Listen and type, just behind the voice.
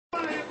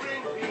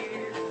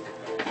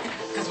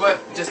what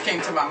just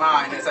came to my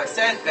mind as I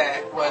said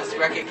that was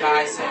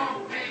recognizing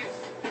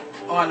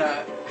on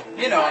a,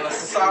 on a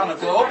societal, on a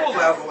global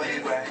level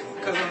anyway,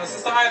 because on a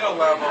societal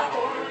level,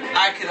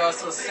 I could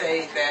also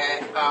say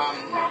that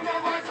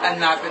I've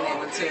not been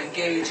able to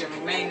engage and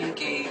remain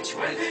engaged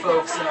with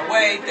folks in a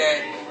way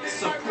that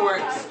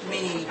supports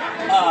me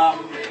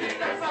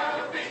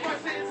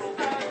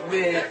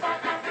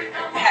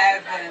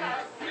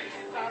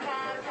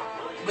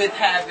with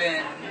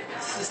having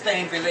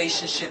sustained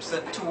relationships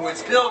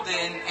towards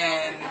building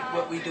and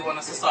what we do on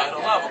a societal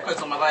level. Because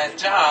on my last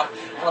job,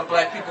 all the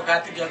black people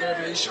got together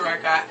and made sure I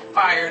got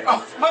fired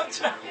off my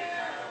job.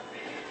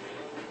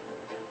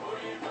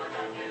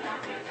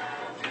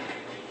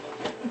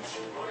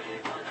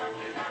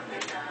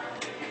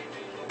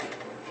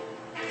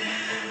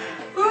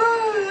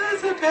 Ooh,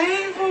 that's a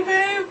painful,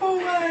 painful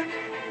one.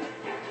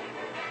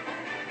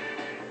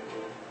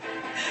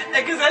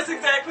 Because that's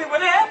exactly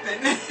what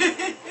happened.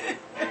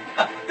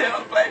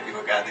 All black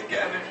people got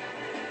together,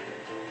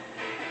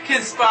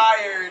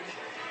 conspired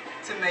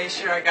to make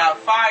sure I got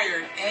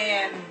fired,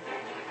 and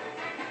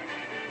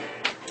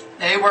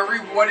they were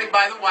rewarded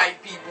by the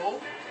white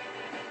people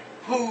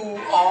who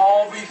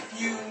all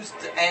refused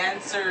to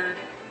answer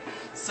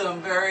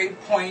some very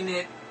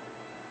pointed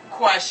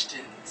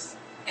questions.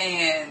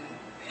 And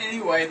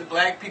anyway, the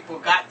black people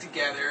got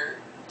together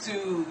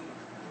to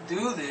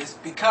do this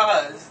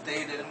because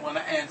they didn't want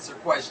to answer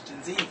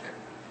questions either.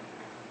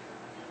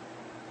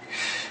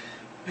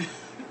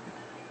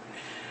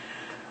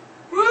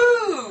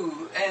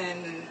 Woo!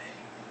 And,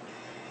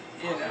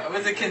 it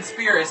was a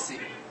conspiracy.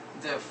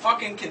 The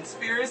fucking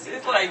conspiracy.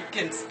 It's like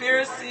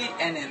conspiracy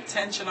and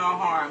intentional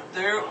harm.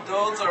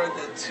 Those are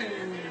the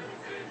two.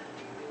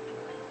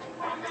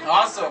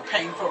 Also a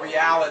painful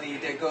reality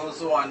that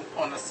goes on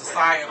a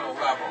societal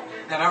level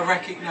that I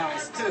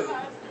recognize too.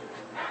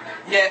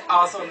 Yet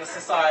also on the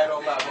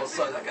societal level.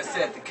 So like I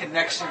said, the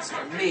connections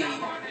for me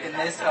in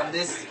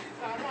this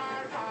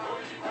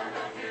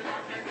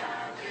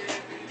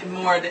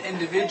more the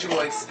individual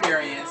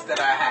experience that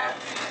I have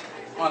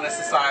on a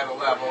societal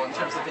level in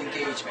terms of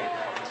engagement.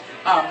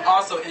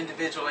 Also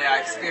individually I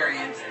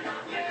experienced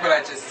what I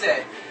just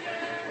said.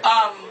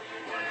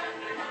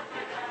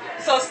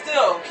 So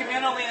still,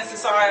 communally and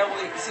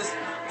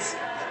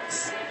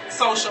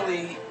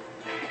socially,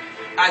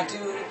 I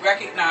do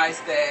recognize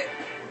that,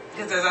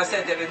 because as I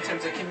said that in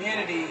terms of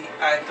community,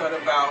 I thought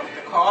about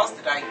the calls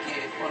that I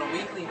get on a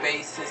weekly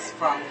basis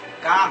from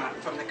Ghana,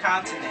 from the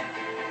continent,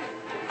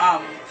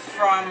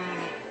 from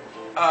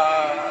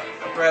a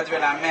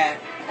brethren I met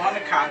on the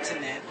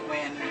continent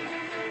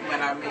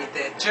when I made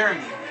that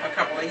journey a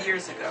couple of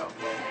years ago.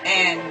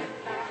 And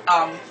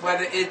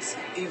whether it's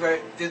either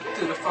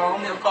through the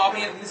phone, they'll call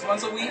me at least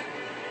once a week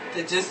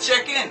to just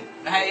check in.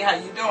 Hey, how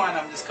you doing?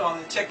 I'm just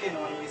calling to check in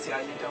on you, see how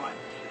you're doing.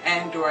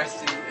 And or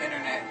through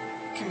internet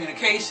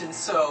communication.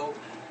 So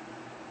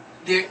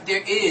there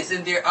is,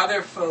 and there are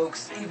other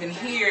folks, even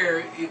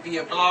here,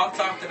 via Blog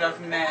Talk that I've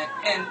met,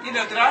 and,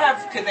 that I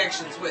have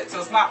connections with. So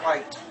it's not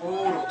like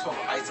total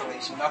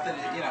isolation. Nothing,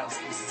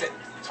 is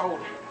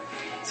total.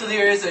 So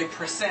there is a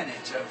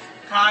percentage of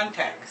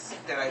contacts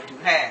that I do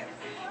have.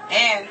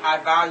 And I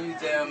value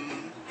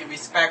them and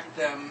respect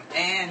them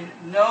and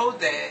know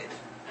that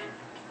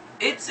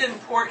it's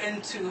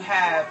important to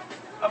have,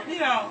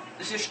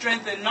 just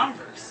strength in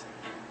numbers.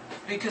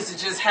 Because to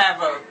just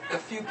have a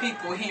few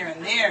people here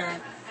and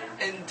there,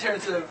 in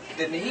terms of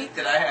the need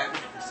that I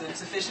have, it's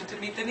insufficient to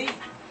meet the need.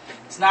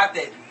 It's not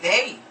that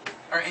they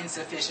are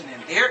insufficient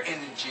in their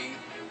energy.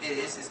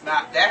 It's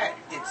not that.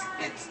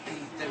 It's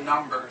the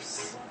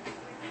numbers.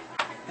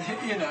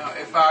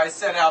 If I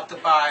set out to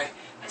buy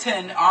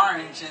 10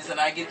 oranges and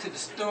I get to the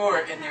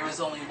store and there was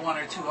only 1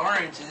 or 2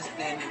 oranges,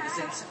 then it was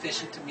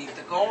insufficient to meet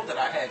the goal that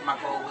I had. My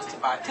goal was to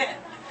buy 10,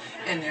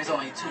 and there's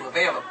only 2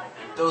 available.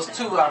 Those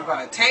 2 I'm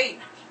going to take,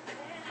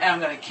 and I'm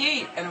going to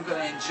keep, and I'm going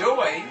to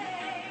enjoy.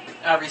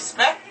 I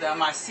respect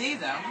them, I see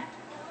them,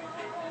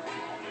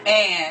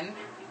 and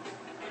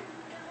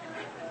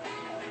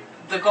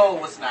the goal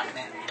was not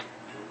met.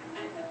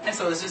 And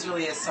so it's just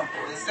really as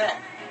simple as that,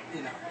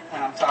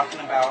 when I'm talking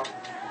about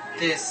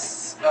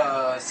this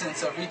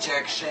sense of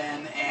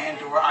rejection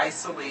and or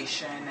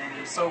isolation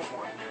and so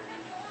forth.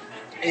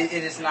 It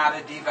is not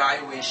a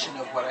devaluation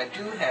of what I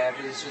do have.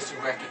 It is just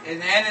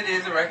and it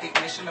is a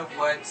recognition of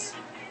what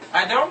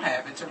I don't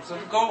have in terms of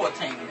the goal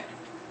attainment.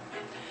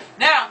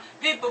 Now,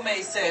 people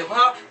may say,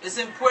 well, it's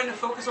important to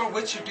focus on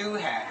what you do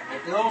have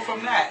and build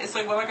from that. It's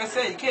like, well, like I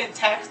said, you can't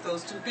tax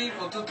those 2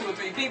 people, 2 or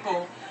 3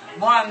 people.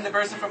 One, the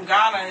person from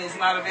Ghana is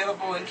not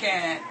available and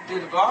can't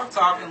do the blog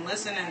talk and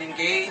listen and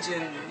engage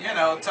and,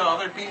 tell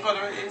other people.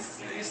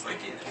 It's like,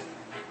 it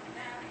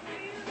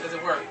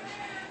doesn't work.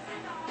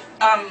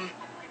 I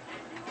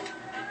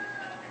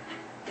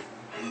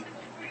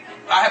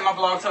have my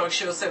blog talk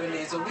show 7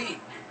 days a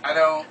week. I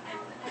don't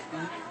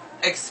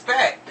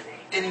expect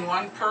any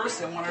one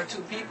person, 1 or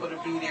 2 people to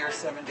be there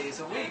 7 days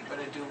a week, but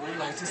I do would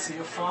like to see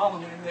a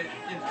following that,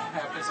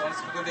 happens on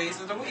specific days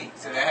of the week.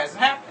 So that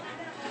hasn't happened.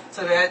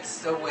 So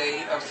that's a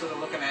way of sort of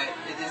looking at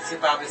it. It's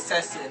about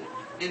assessing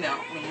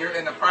when you're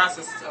in the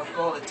process of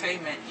goal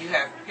attainment, you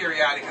have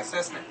periodic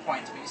assessment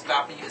points where you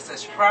stop and you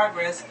assess your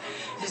progress.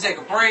 You take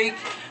a break,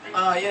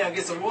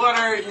 get some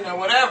water,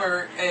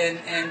 whatever,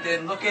 and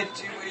then look at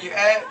where you're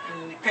at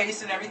and your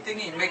pace and everything,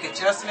 and you make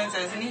adjustments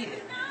as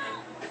needed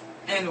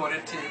in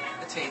order to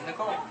attain the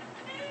goal.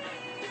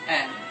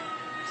 And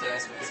so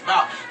that's what it's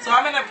about. So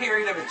I'm in a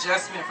period of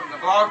adjustment from the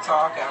blog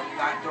talk. I'm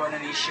not doing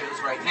any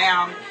shows right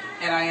now,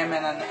 and I am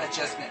in an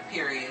adjustment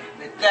period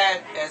with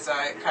that as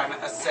I kind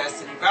of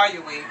assess and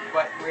evaluate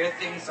where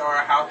things are,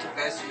 how to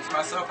best use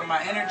myself and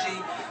my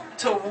energy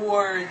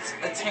towards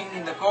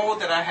attaining the goal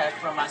that I have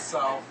for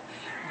myself.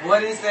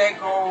 What is that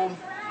goal?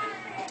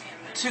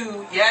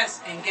 To,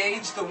 yes,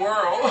 engage the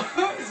world,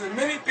 as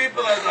many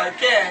people as I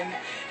can,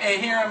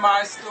 and hearing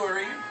my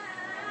story,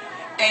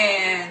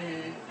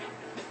 and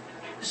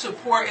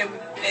support and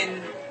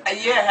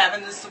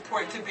having the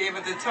support to be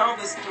able to tell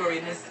the story,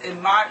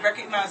 and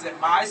recognize that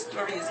my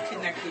story is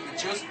connected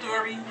with your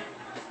story.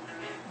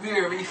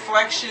 We're a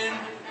reflection.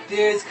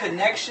 There's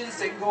connections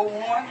that go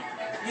on.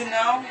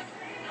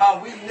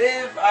 We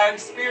live our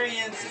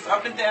experiences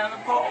up and down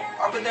the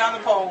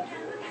pole,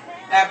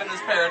 having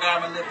this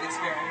paradigm of lived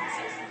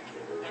experiences,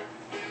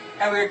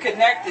 and we're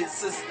connected,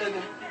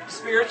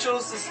 spiritual,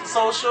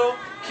 social,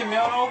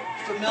 communal,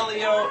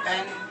 familial,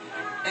 and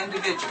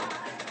individual.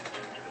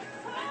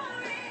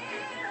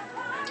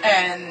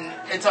 And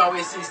it's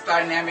always these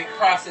dynamic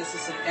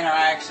processes and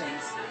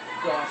interactions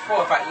going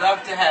forth. I'd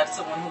love to have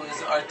someone who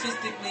is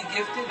artistically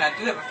gifted, and I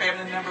do have a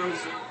family member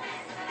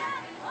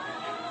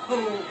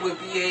who would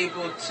be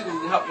able to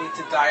help me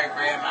to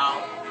diagram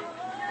out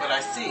what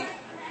I see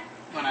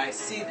when I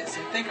see this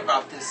and think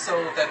about this,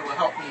 so that it will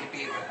help me to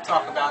be able to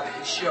talk about it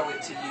and show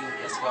it to you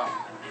as well.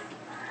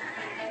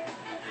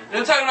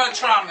 I'm talking about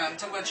trauma. I'm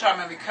talking about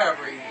trauma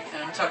recovery,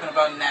 and I'm talking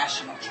about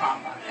national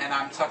trauma, and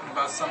I'm talking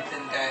about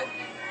something that,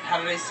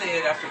 how do they say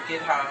it? I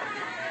forget how.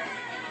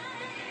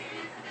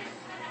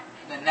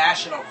 The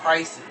national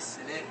crisis.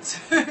 It is.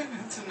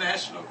 It's a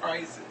national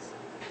crisis.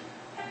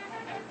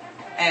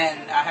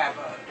 And I have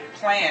a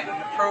plan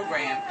and a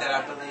program that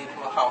I believe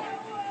will help.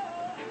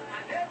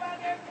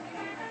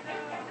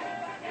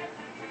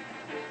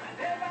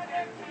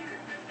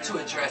 To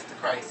address the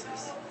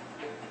crisis.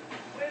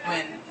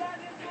 When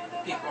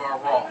people are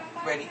raw,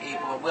 ready,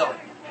 able, and willing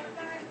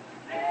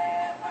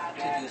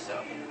to do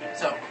so.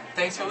 So,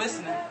 thanks for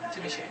listening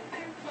to me share.